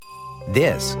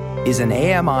This is an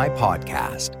AMI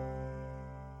podcast.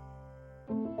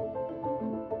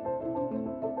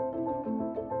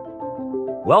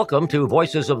 Welcome to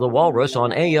Voices of the Walrus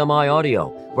on AMI Audio,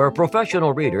 where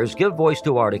professional readers give voice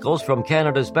to articles from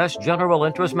Canada's best general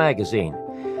interest magazine.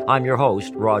 I'm your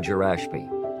host, Roger Ashby.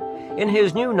 In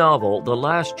his new novel, The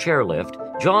Last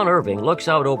Chairlift, John Irving looks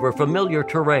out over familiar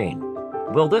terrain.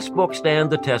 Will this book stand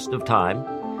the test of time?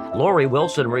 Laurie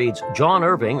Wilson reads John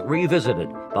Irving Revisited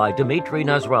by Dimitri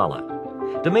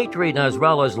Nasrallah. Dimitri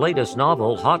Nasrallah's latest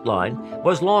novel, Hotline,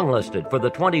 was longlisted for the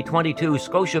 2022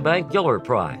 Scotiabank Gillard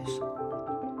Prize.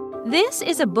 This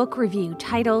is a book review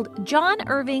titled John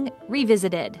Irving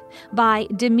Revisited by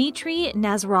Dimitri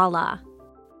Nasrallah.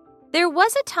 There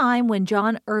was a time when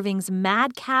John Irving's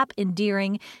madcap,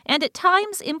 endearing, and at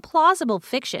times implausible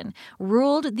fiction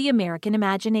ruled the American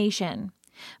imagination.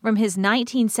 From his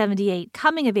 1978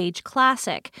 coming-of-age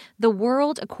classic, The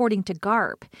World According to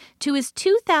Garp, to his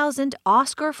 2000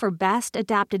 Oscar for Best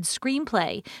Adapted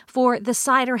Screenplay for The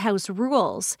Cider House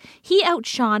Rules, he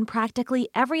outshone practically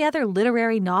every other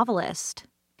literary novelist.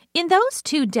 In those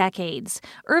 2 decades,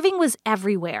 Irving was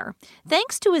everywhere,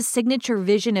 thanks to his signature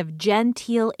vision of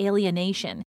genteel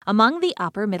alienation among the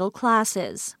upper middle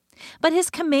classes. But his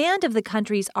command of the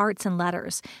country's arts and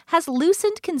letters has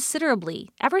loosened considerably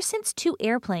ever since 2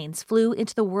 airplanes flew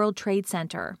into the World Trade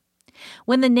Center.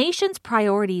 When the nation's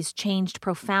priorities changed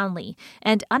profoundly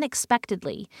and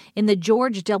unexpectedly in the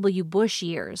George W. Bush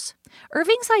years,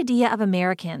 Irving's idea of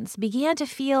Americans began to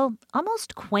feel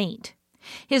almost quaint.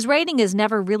 His rating has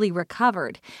never really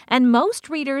recovered, and most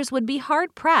readers would be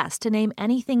hard-pressed to name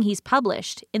anything he's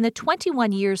published in the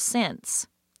 21 years since.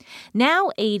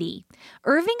 Now 80,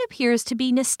 Irving appears to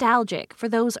be nostalgic for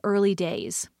those early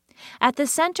days. At the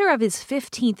center of his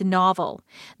 15th novel,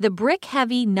 the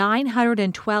brick-heavy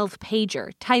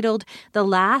 912-pager titled The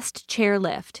Last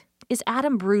Chairlift, is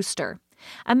Adam Brewster,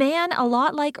 a man a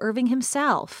lot like Irving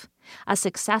himself, a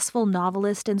successful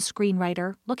novelist and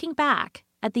screenwriter looking back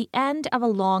at the end of a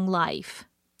long life.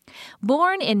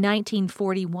 Born in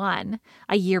 1941,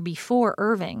 a year before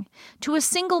Irving, to a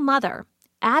single mother,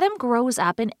 Adam grows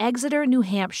up in Exeter, New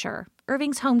Hampshire,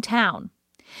 Irving's hometown.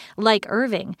 Like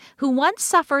Irving, who once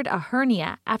suffered a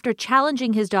hernia after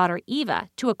challenging his daughter Eva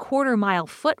to a quarter-mile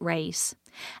foot race,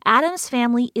 Adam's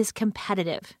family is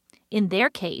competitive. In their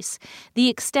case, the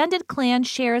extended clan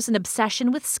shares an obsession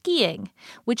with skiing,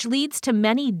 which leads to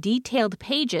many detailed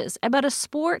pages about a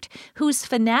sport whose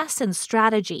finesse and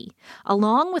strategy,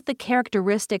 along with the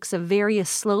characteristics of various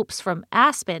slopes from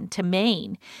Aspen to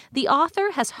Maine, the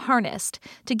author has harnessed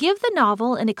to give the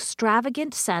novel an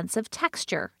extravagant sense of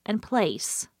texture and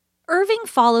place. Irving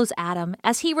follows Adam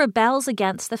as he rebels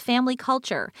against the family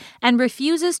culture and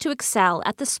refuses to excel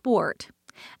at the sport.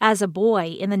 As a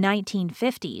boy in the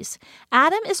 1950s,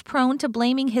 Adam is prone to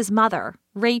blaming his mother,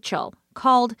 Rachel,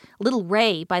 called Little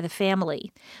Ray by the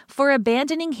family, for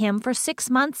abandoning him for 6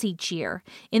 months each year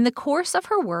in the course of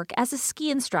her work as a ski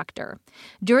instructor,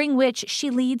 during which she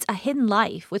leads a hidden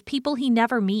life with people he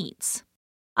never meets.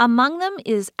 Among them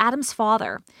is Adam's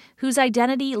father, whose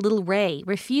identity Little Ray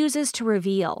refuses to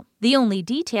reveal. The only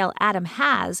detail Adam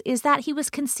has is that he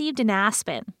was conceived in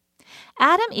Aspen.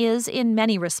 Adam is, in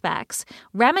many respects,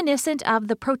 reminiscent of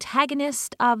the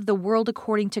protagonist of The World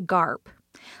According to Garp.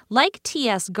 Like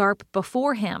T.S. Garp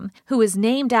before him, who is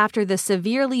named after the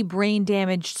severely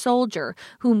brain-damaged soldier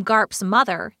whom Garp's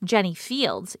mother, Jenny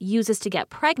Fields, uses to get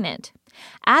pregnant,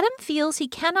 Adam feels he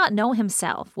cannot know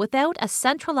himself without a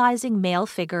centralizing male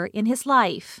figure in his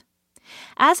life.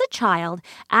 As a child,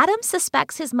 Adam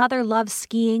suspects his mother loves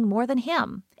skiing more than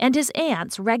him, and his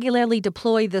aunts regularly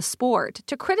deploy the sport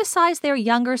to criticize their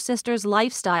younger sister's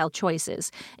lifestyle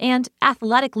choices and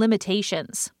athletic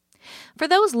limitations. For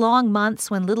those long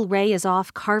months when Little Ray is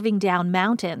off carving down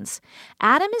mountains,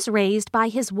 Adam is raised by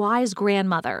his wise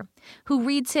grandmother, who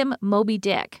reads him Moby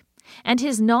Dick, and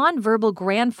his nonverbal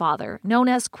grandfather, known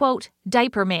as, quote,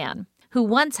 Diaper Man, who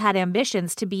once had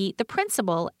ambitions to be the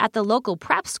principal at the local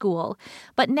prep school,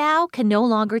 but now can no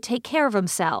longer take care of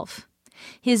himself.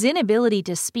 His inability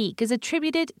to speak is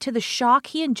attributed to the shock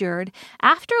he endured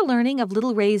after learning of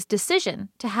Little Ray's decision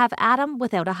to have Adam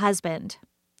without a husband.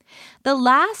 The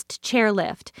Last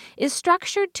Chairlift is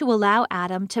structured to allow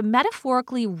Adam to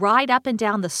metaphorically ride up and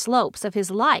down the slopes of his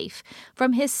life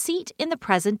from his seat in the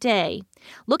present day,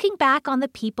 looking back on the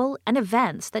people and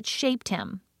events that shaped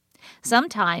him.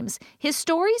 Sometimes, his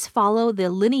stories follow the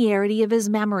linearity of his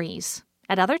memories.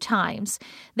 At other times,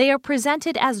 they are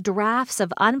presented as drafts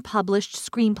of unpublished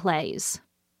screenplays.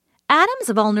 Adam's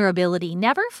vulnerability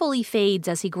never fully fades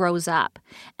as he grows up,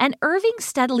 and Irving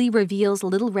steadily reveals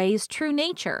Little Ray's true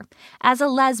nature as a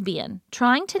lesbian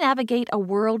trying to navigate a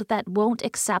world that won't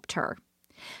accept her.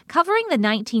 Covering the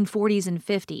 1940s and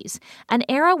 50s, an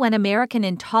era when American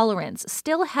intolerance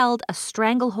still held a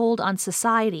stranglehold on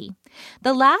society,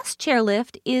 The Last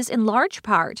Chairlift is in large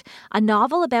part a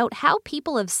novel about how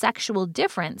people of sexual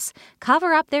difference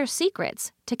cover up their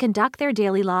secrets to conduct their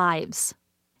daily lives.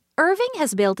 Irving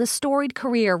has built a storied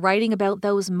career writing about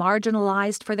those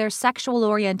marginalized for their sexual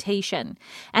orientation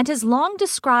and has long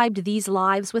described these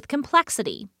lives with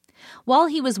complexity. While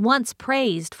he was once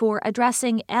praised for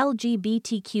addressing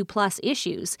LGBTQ+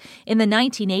 issues in the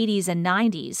 1980s and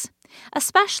 90s,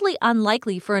 especially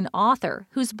unlikely for an author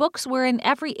whose books were in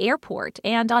every airport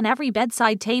and on every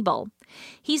bedside table,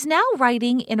 he's now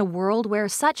writing in a world where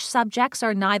such subjects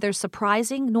are neither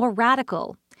surprising nor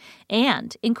radical.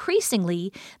 And,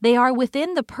 increasingly, they are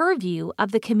within the purview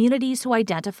of the communities who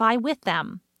identify with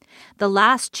them. The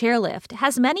Last Chairlift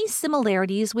has many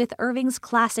similarities with Irving's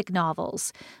classic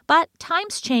novels, but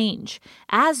times change,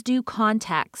 as do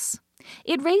contexts.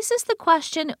 It raises the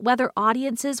question whether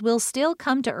audiences will still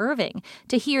come to Irving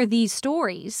to hear these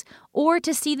stories or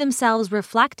to see themselves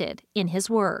reflected in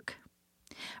his work.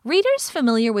 Readers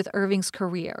familiar with Irving's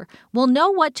career will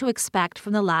know what to expect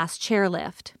from The Last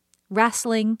Chairlift.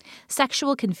 Wrestling,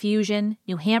 sexual confusion,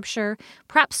 New Hampshire,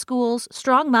 prep schools,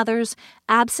 strong mothers,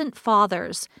 absent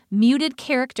fathers, muted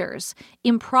characters,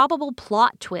 improbable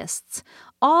plot twists,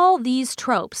 all these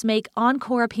tropes make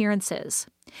encore appearances.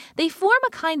 They form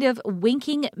a kind of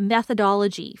winking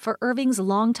methodology for Irving's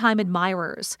longtime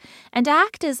admirers and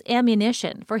act as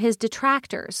ammunition for his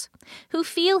detractors, who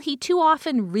feel he too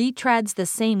often retreads the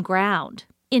same ground.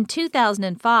 In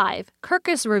 2005,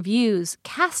 Kirkus Reviews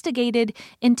castigated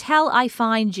Until I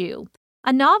Find You,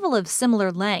 a novel of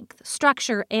similar length,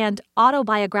 structure, and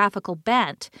autobiographical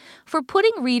bent, for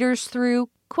putting readers through,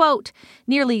 quote,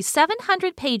 nearly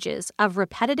 700 pages of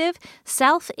repetitive,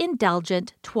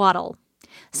 self-indulgent twaddle.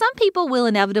 Some people will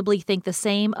inevitably think the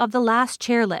same of The Last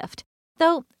Chairlift,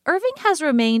 though Irving has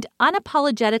remained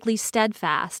unapologetically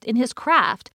steadfast in his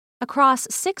craft across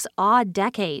 6 odd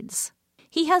decades.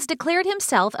 He has declared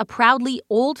himself a proudly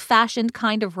old-fashioned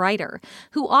kind of writer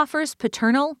who offers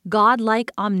paternal,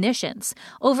 godlike omniscience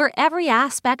over every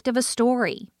aspect of a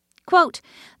story. Quote,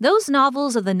 "Those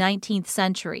novels of the 19th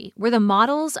century were the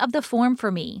models of the form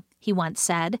for me," he once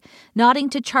said, nodding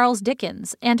to Charles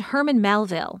Dickens and Herman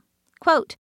Melville.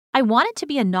 Quote, "I wanted to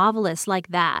be a novelist like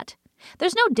that.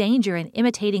 There's no danger in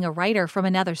imitating a writer from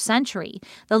another century.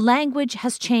 The language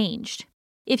has changed.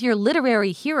 If your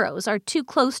literary heroes are too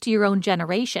close to your own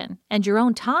generation and your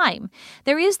own time,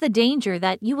 there is the danger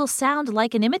that you will sound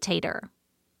like an imitator."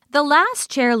 The Last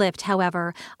Chairlift,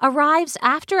 however, arrives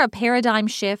after a paradigm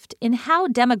shift in how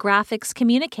demographics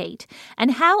communicate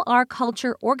and how our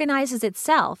culture organizes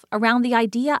itself around the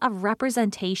idea of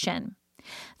representation.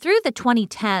 Through the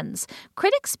 2010s,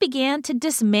 critics began to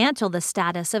dismantle the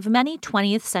status of many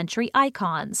 20th century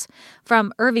icons,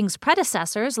 from Irving's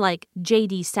predecessors like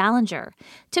J.D. Salinger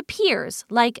to peers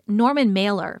like Norman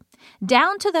Mailer,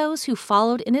 down to those who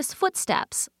followed in his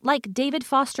footsteps like David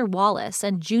Foster Wallace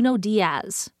and Junot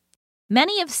Diaz.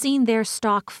 Many have seen their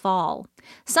stock fall,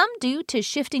 some due to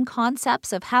shifting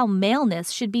concepts of how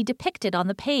maleness should be depicted on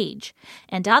the page,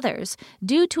 and others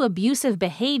due to abusive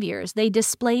behaviors they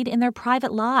displayed in their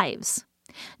private lives.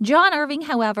 John Irving,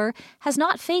 however, has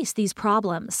not faced these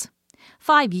problems.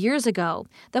 5 years ago,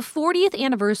 the 40th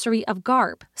anniversary of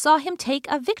GARP saw him take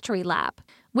a victory lap,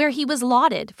 where he was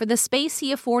lauded for the space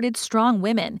he afforded strong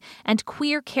women and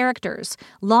queer characters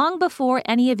long before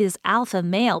any of his alpha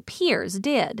male peers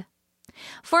did.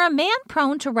 For a man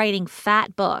prone to writing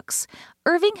fat books,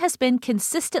 Irving has been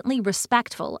consistently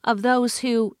respectful of those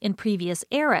who, in previous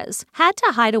eras, had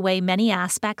to hide away many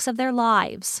aspects of their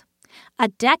lives. A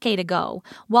decade ago,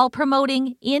 while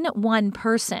promoting In One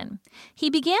Person, he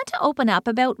began to open up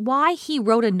about why he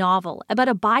wrote a novel about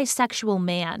a bisexual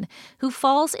man who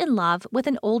falls in love with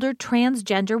an older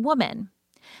transgender woman.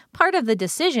 Part of the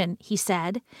decision, he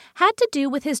said, had to do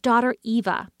with his daughter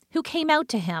Eva, who came out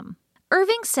to him.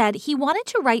 Irving said he wanted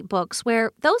to write books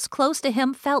where those close to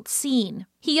him felt seen.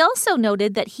 He also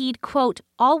noted that he'd, quote,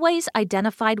 always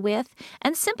identified with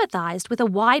and sympathized with a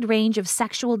wide range of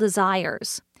sexual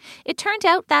desires. It turned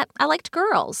out that I liked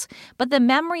girls, but the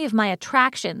memory of my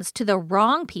attractions to the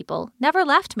wrong people never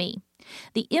left me.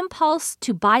 The impulse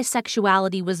to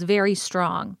bisexuality was very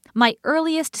strong. My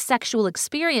earliest sexual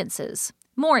experiences,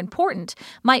 more important,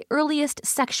 my earliest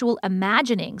sexual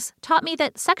imaginings taught me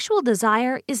that sexual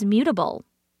desire is mutable.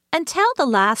 Until The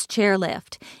Last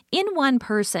Chairlift, In One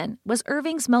Person was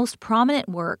Irving's most prominent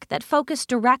work that focused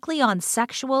directly on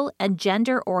sexual and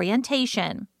gender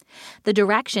orientation. The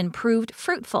direction proved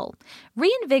fruitful,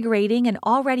 reinvigorating an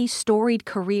already storied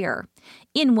career.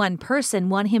 In One Person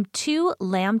won him 2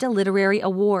 Lambda Literary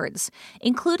Awards,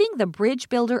 including the Bridge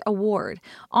Builder Award,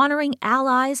 honoring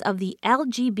allies of the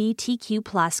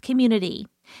LGBTQ+ community.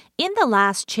 In The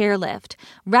Last Chairlift,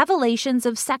 revelations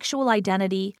of sexual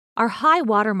identity are high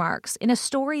watermarks in a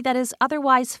story that is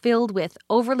otherwise filled with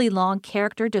overly long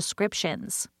character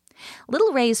descriptions.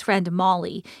 Little Ray's friend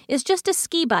Molly is just a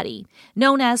ski buddy,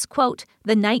 known as, quote,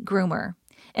 the night groomer,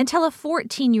 until a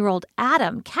 14-year-old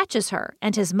Adam catches her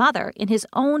and his mother in his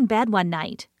own bed one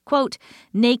night, quote,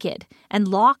 naked and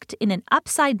locked in an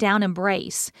upside-down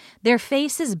embrace, their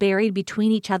faces buried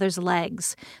between each other's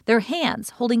legs, their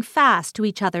hands holding fast to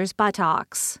each other's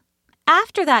buttocks.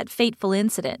 After that fateful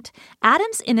incident,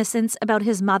 Adam's innocence about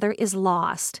his mother is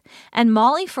lost, and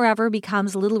Molly forever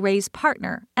becomes Little Ray's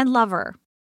partner and lover.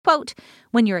 Quote,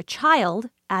 when you're a child,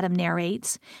 Adam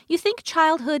narrates, you think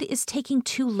childhood is taking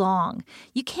too long.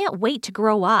 You can't wait to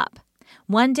grow up.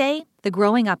 One day, the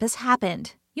growing up has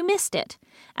happened. You missed it,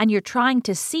 and you're trying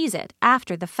to seize it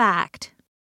after the fact.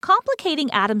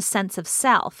 Complicating Adam's sense of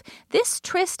self, this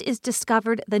tryst is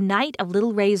discovered the night of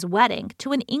Little Ray's wedding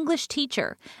to an English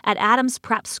teacher at Adam's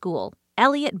prep school,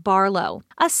 Elliot Barlow,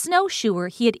 a snowshoer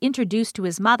he had introduced to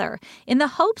his mother in the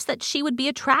hopes that she would be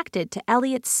attracted to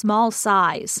Elliot's small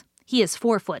size. He is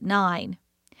 4'9".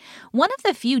 One of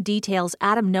the few details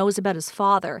Adam knows about his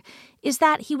father is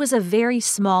that he was a very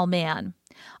small man,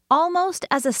 almost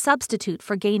as a substitute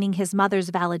for gaining his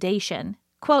mother's validation.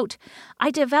 Quote, I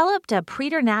developed a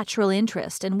preternatural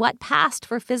interest in what passed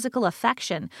for physical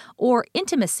affection or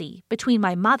intimacy between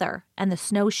my mother and the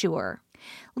snowshoer.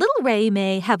 Little Ray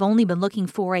may have only been looking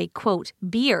for a, quote,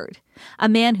 beard, a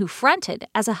man who fronted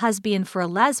as a husband for a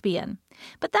lesbian,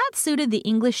 but that suited the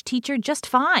English teacher just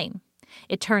fine.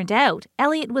 It turned out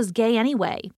Elliot was gay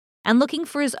anyway, and looking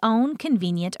for his own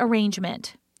convenient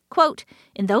arrangement. Quote,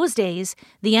 in those days,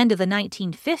 the end of the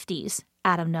 1950s,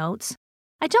 Adam notes,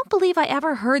 I don't believe I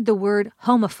ever heard the word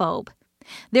homophobe.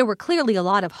 There were clearly a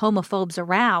lot of homophobes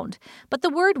around, but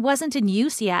the word wasn't in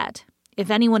use yet.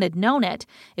 If anyone had known it,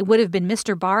 it would have been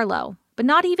Mr. Barlow, but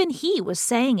not even he was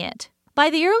saying it. By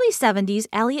the early 70s,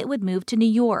 Elliot would move to New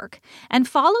York and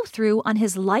follow through on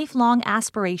his lifelong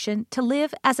aspiration to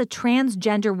live as a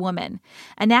transgender woman,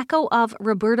 an echo of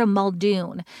Roberta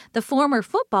Muldoon, the former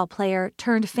football player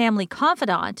turned family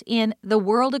confidant in The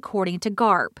World According to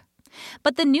Garp.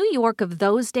 But the New York of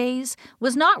those days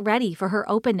was not ready for her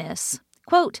openness.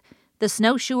 Quote, the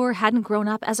snowshoer hadn't grown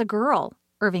up as a girl,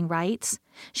 Irving writes.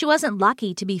 She wasn't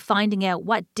lucky to be finding out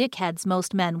what dickheads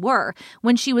most men were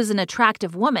when she was an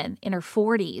attractive woman in her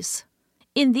 40s.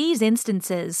 In these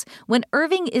instances, when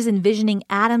Irving is envisioning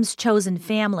Adam's chosen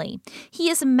family, he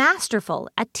is masterful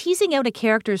at teasing out a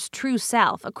character's true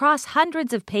self across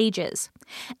hundreds of pages.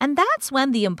 And that's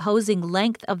when the imposing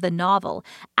length of the novel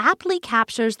aptly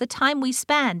captures the time we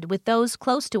spend with those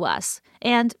close to us,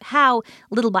 and how,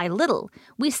 little by little,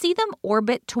 we see them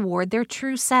orbit toward their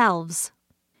true selves.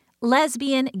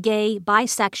 Lesbian, gay,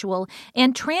 bisexual,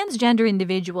 and transgender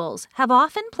individuals have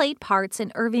often played parts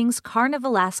in Irving's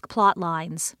carnivalesque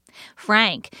plotlines.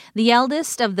 Frank, the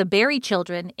eldest of the Barry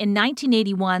children in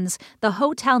 1981's The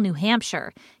Hotel New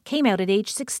Hampshire, came out at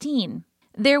age 16.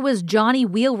 There was Johnny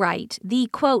Wheelwright, the,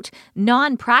 quote,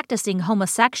 non-practicing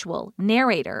homosexual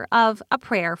narrator of A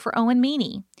Prayer for Owen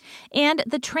Meany, and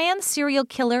the trans serial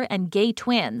killer and gay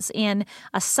twins in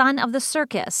A Son of the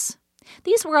Circus.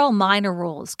 These were all minor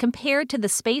roles compared to the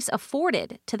space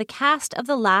afforded to the cast of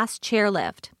The Last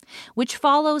Chairlift, which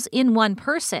follows In One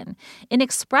Person in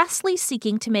expressly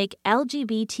seeking to make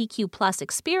LGBTQ+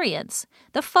 experience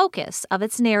the focus of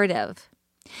its narrative.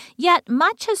 Yet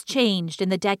much has changed in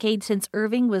the decade since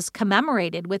Irving was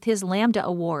commemorated with his Lambda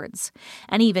Awards,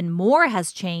 and even more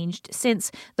has changed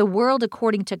since The World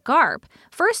According to Garp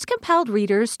first compelled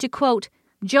readers to, quote,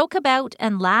 joke about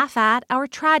and laugh at our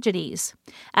tragedies,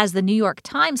 as the New York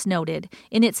Times noted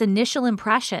in its initial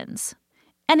impressions.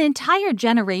 An entire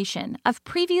generation of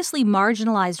previously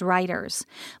marginalized writers,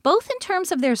 both in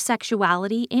terms of their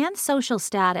sexuality and social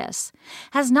status,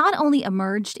 has not only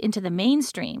emerged into the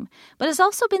mainstream, but has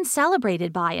also been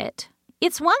celebrated by it.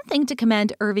 It's one thing to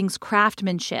commend Irving's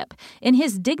craftsmanship in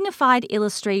his dignified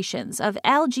illustrations of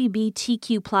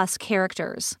LGBTQ+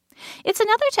 characters. It's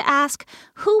another to ask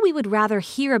who we would rather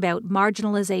hear about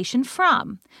marginalization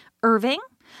from, Irving,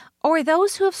 or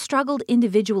those who have struggled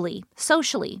individually,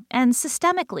 socially, and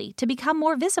systemically to become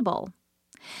more visible.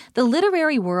 The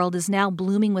literary world is now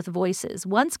blooming with voices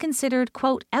once considered,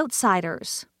 quote,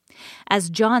 outsiders. As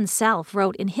John Self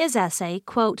wrote in his essay,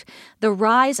 quote, The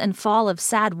Rise and Fall of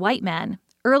Sad White Men,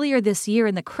 earlier this year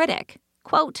in The Critic,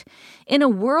 quote, in a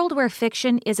world where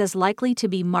fiction is as likely to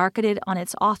be marketed on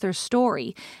its author's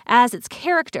story as its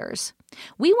characters,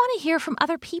 we want to hear from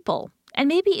other people. And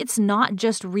maybe it's not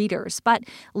just readers, but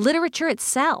literature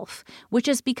itself, which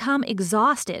has become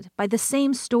exhausted by the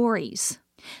same stories.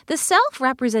 The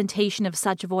self-representation of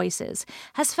such voices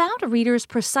has found readers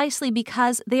precisely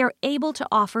because they are able to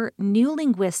offer new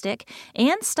linguistic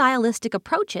and stylistic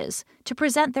approaches to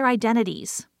present their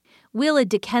identities. Will a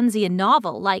Dickensian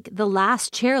novel like The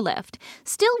Last Chairlift,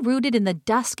 still rooted in the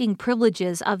dusking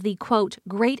privileges of the, quote,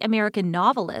 great American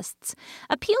novelists,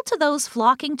 appeal to those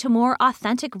flocking to more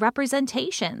authentic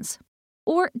representations?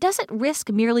 Or does it risk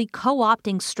merely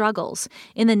co-opting struggles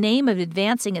in the name of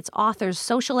advancing its author's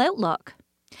social outlook?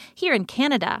 Here in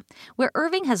Canada, where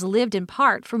Irving has lived in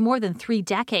part for more than 3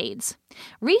 decades,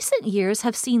 recent years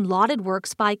have seen lauded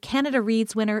works by Canada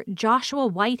Reads winner Joshua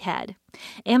Whitehead,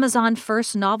 Amazon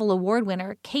First Novel Award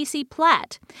winner Casey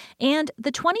Plett, and the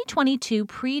 2022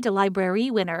 Prix de Librairie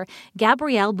winner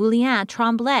Gabrielle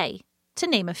Bouillon-Tremblay, to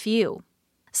name a few.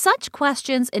 Such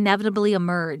questions inevitably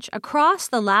emerge across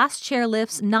The Last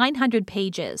Chairlift's 900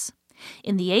 pages.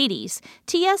 In the 80s,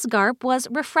 T.S. Garp was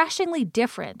refreshingly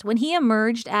different when he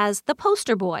emerged as the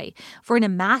poster boy for an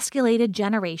emasculated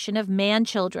generation of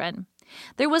man-children.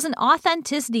 There was an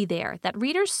authenticity there that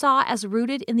readers saw as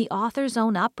rooted in the author's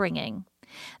own upbringing.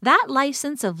 That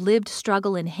license of lived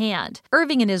struggle in hand,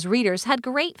 Irving and his readers had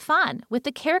great fun with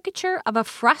the caricature of a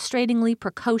frustratingly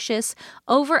precocious,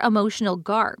 over-emotional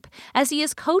Garp as he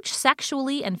is coached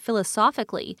sexually and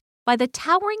philosophically by the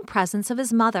towering presence of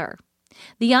his mother.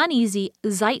 The uneasy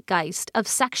zeitgeist of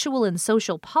sexual and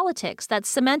social politics that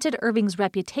cemented Irving's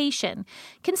reputation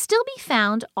can still be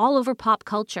found all over pop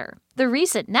culture. The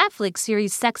recent Netflix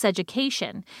series Sex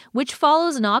Education, which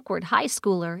follows an awkward high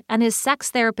schooler and his sex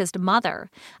therapist mother,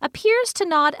 appears to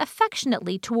nod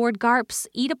affectionately toward Garp's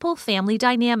Oedipal family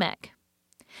dynamic.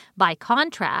 By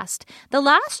contrast, The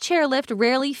Last Chairlift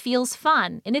rarely feels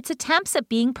fun in its attempts at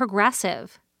being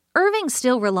progressive. Irving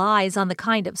still relies on the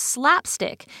kind of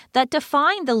slapstick that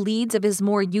defined the leads of his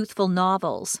more youthful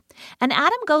novels, and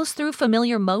Adam goes through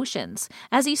familiar motions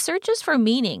as he searches for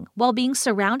meaning while being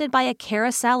surrounded by a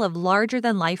carousel of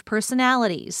larger-than-life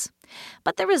personalities.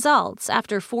 But the results,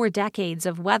 after 4 decades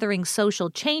of weathering social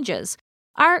changes,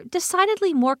 are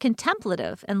decidedly more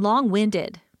contemplative and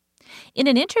long-winded. In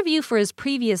an interview for his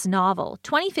previous novel,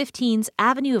 2015's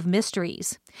Avenue of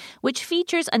Mysteries, which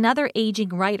features another aging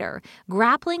writer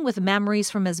grappling with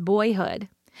memories from his boyhood,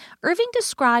 Irving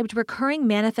described recurring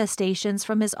manifestations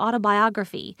from his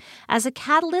autobiography as a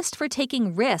catalyst for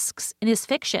taking risks in his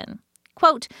fiction.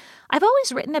 Quote, I've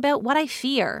always written about what I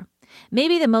fear.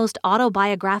 Maybe the most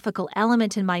autobiographical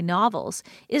element in my novels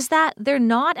is that they're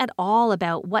not at all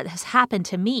about what has happened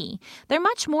to me. They're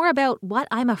much more about what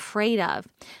I'm afraid of,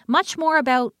 much more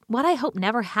about what I hope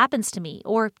never happens to me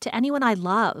or to anyone I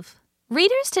love.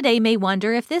 Readers today may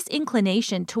wonder if this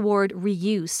inclination toward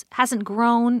reuse hasn't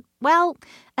grown, well,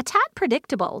 a tad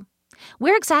predictable.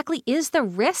 Where exactly is the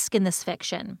risk in this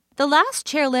fiction? The Last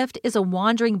Chairlift is a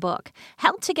wandering book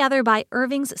held together by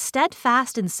Irving's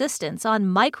steadfast insistence on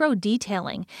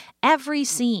micro-detailing every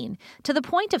scene to the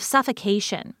point of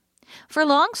suffocation. For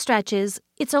long stretches,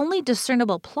 its only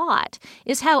discernible plot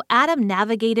is how Adam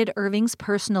navigated Irving's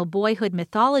personal boyhood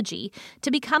mythology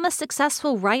to become a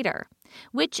successful writer,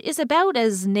 which is about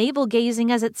as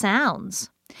navel-gazing as it sounds.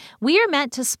 We are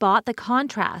meant to spot the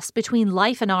contrast between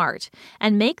life and art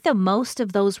and make the most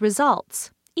of those results,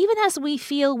 even as we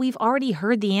feel we've already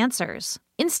heard the answers.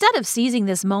 Instead of seizing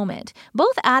this moment,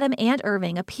 both Adam and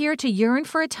Irving appear to yearn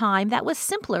for a time that was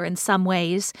simpler in some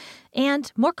ways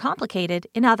and more complicated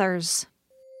in others.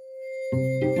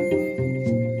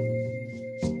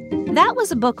 That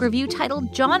was a book review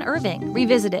titled John Irving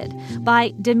Revisited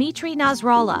by Dimitri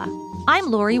Nasrallah.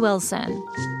 I'm Lori Wilson.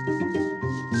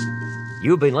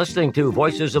 You've been listening to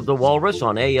Voices of the Walrus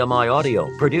on AMI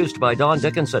Audio, produced by Don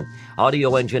Dickinson.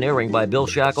 Audio engineering by Bill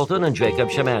Shackleton and Jacob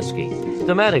Shemansky.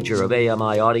 The manager of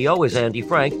AMI Audio is Andy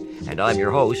Frank, and I'm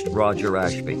your host, Roger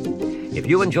Ashby. If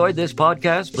you enjoyed this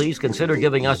podcast, please consider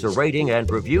giving us a rating and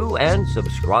review, and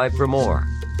subscribe for more.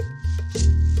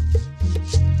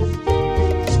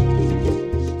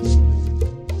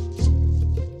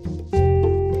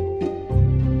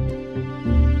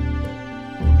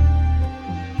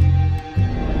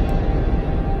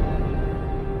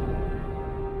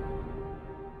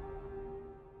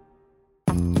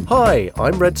 Hi,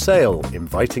 I'm Red Sail,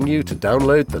 inviting you to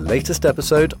download the latest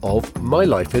episode of My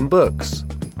Life in Books,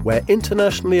 where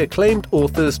internationally acclaimed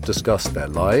authors discuss their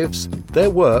lives, their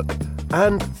work,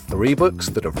 and 3 books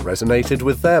that have resonated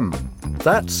with them.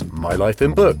 That's My Life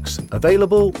in Books,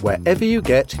 available wherever you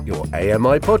get your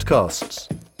AMI podcasts.